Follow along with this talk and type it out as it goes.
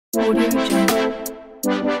Audio Jungle.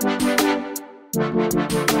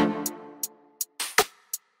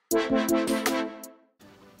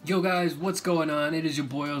 Yo guys, what's going on? It is your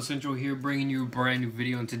boy El Central here bringing you a brand new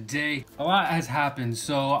video, and today a lot has happened.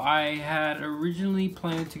 So I had originally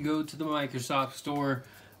planned to go to the Microsoft store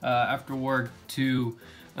after work to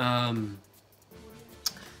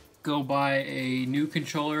go buy a new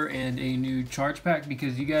controller and a new charge pack,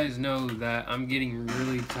 because you guys know that I'm getting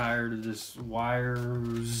really tired of this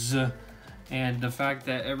wires and the fact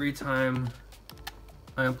that every time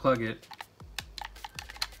I unplug it,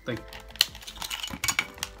 like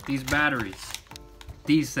these batteries,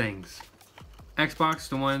 these things, Xbox,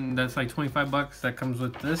 the one that's like 25 bucks that comes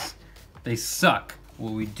with this, they suck.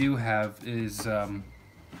 What we do have is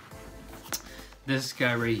this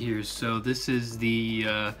guy right here. So this is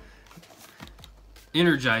the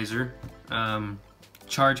Energizer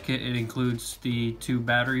charge kit. It includes the 2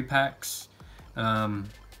 battery packs, and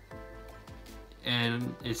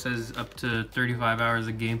it says up to 35 hours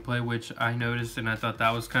of gameplay, which I noticed, and I thought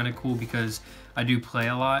that was kind of cool because I do play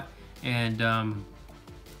a lot, and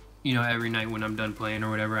you know, every night when I'm done playing or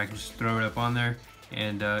whatever, I can just throw it up on there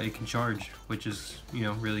and it can charge, which is, you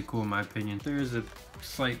know, really cool in my opinion. There is a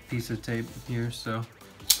slight piece of tape here, so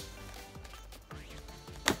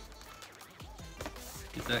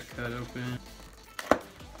get that cut open.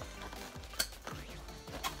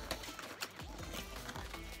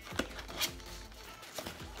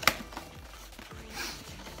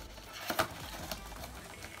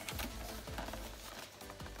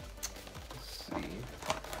 Let's see.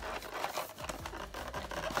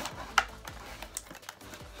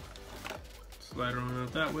 Slide it on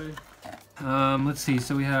out that way. Let's see,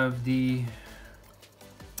 so we have the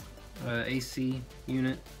AC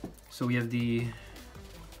unit. So we have the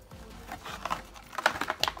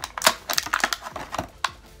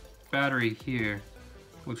battery here,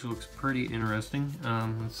 which looks pretty interesting.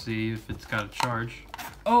 Let's see if it's got a charge.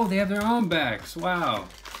 Oh, they have their own backs. Wow.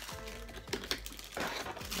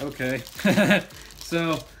 Okay.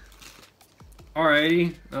 So,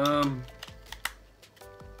 alrighty.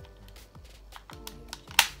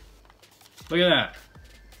 Look at that.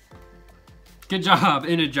 Good job,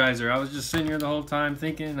 Energizer. I was just sitting here the whole time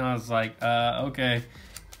thinking, I was like, okay.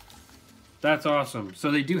 That's awesome. So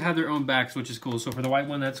they do have their own backs, which is cool. So for the white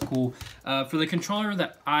one, that's cool. For the controller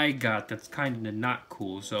that I got, that's kind of not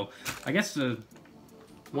cool. So I guess the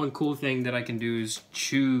one cool thing that I can do is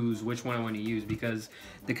choose which one I want to use, because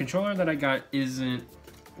the controller that I got isn't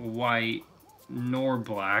white nor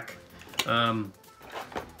black.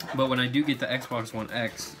 But when I do get the Xbox One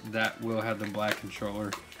X, that will have the black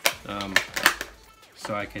controller.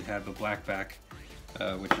 So I could have the black back,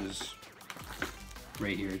 which is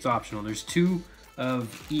right here. It's optional. There's 2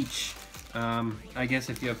 of each. I guess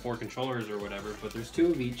if you have 4 controllers or whatever, but there's 2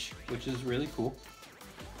 of each, which is really cool.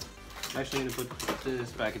 Actually, I'm gonna put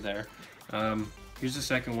this back there. Here's the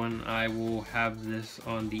second one. I will have this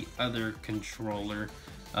on the other controller,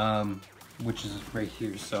 which is right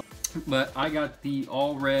here. So, but I got the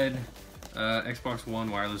all red Xbox One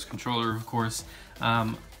wireless controller, of course.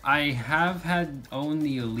 I have owned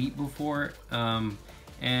the Elite before,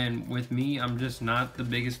 and with me, I'm just not the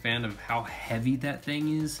biggest fan of how heavy that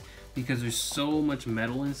thing is, because there's so much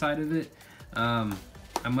metal inside of it. I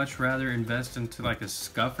much rather invest into like a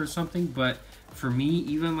scuff or something, but for me,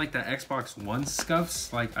 even like the Xbox One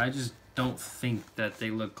scuffs, like I just don't think that they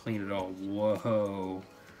look clean at all. Whoa.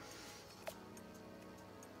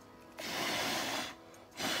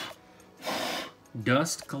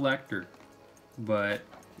 Dust collector, but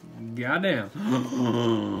goddamn.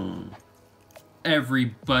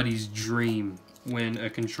 Everybody's dream when a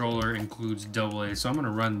controller includes AA. So I'm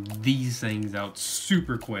gonna run these things out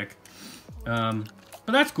super quick.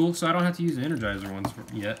 But that's cool, so I don't have to use the Energizer ones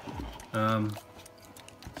yet.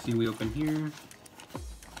 See, we open here.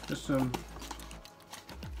 Just some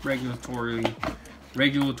regulatory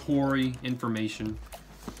information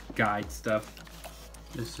guide stuff.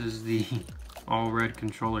 This is the all red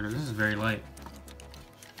controller. This is very light.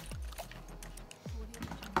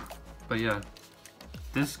 But yeah,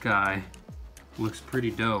 this guy looks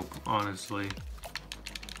pretty dope, honestly.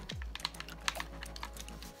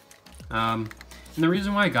 And the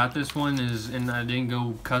reason why I got this one is, and I didn't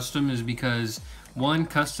go custom, is because one,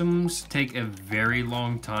 customs take a very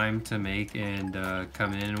long time to make and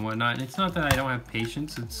come in and whatnot. And it's not that I don't have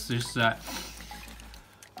patience, it's just that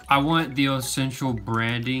I want the essential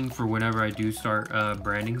branding for whenever I do start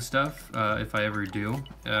branding stuff, if I ever do.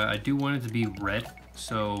 I do want it to be red,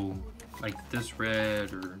 so like this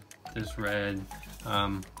red or this red.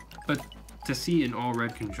 But to see an all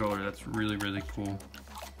red controller, that's really, really cool.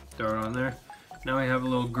 Throw it on there. now I have a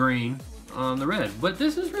little green on the red. But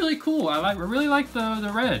this is really cool. I really like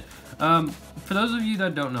the red. For those of you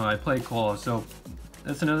that don't know, I play Call, so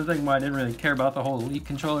that's another thing why I didn't really care about the whole Elite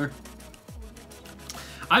controller.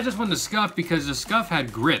 I just went to Scuff because the Scuff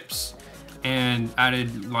had grips and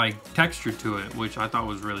added like texture to it, which I thought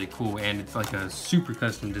was really cool, and it's like a super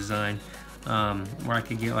custom design where I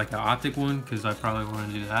could get like an optic one because I probably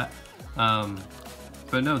want to do that.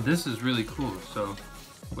 But no, this is really cool. So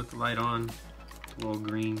with the light on, a little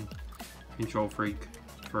green Control Freak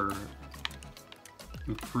for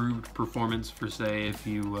improved performance for, say, if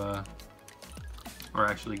you are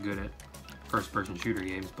actually good at first-person shooter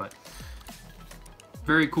games. But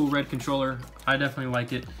very cool red controller. I definitely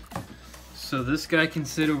like it. So this guy can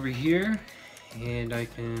sit over here, and I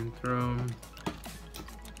can throw him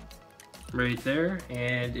right there,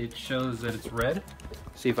 and it shows that it's red.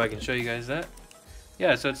 See if I can show you guys that.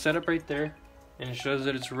 Yeah, so it's set up right there, and it shows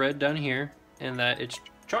that it's red down here, and that it's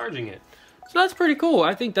charging it. So that's pretty cool.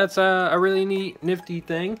 I think that's a really neat, nifty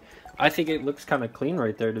thing. I think it looks kind of clean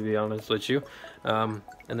right there, to be honest with you. And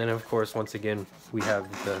then, of course, once again, we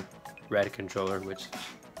have the red controller, which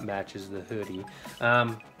matches the hoodie.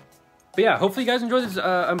 But yeah, hopefully you guys enjoyed this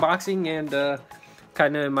unboxing and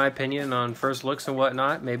kind of my opinion on first looks and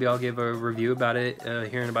whatnot. Maybe I'll give a review about it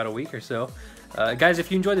here in about a week or so. Guys,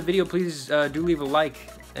 if you enjoyed the video, please do leave a like.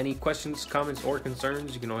 Any questions, comments, or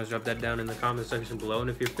concerns, you can always drop that down in the comment section below. And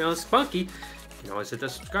if you're feeling spunky, you can always hit that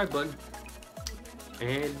subscribe button.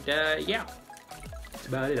 And yeah, that's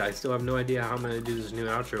about it. I still have no idea how I'm going to do this new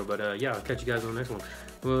outro, but yeah, I'll catch you guys on the next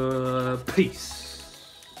one. Peace.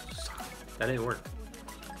 That didn't work.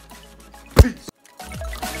 Peace.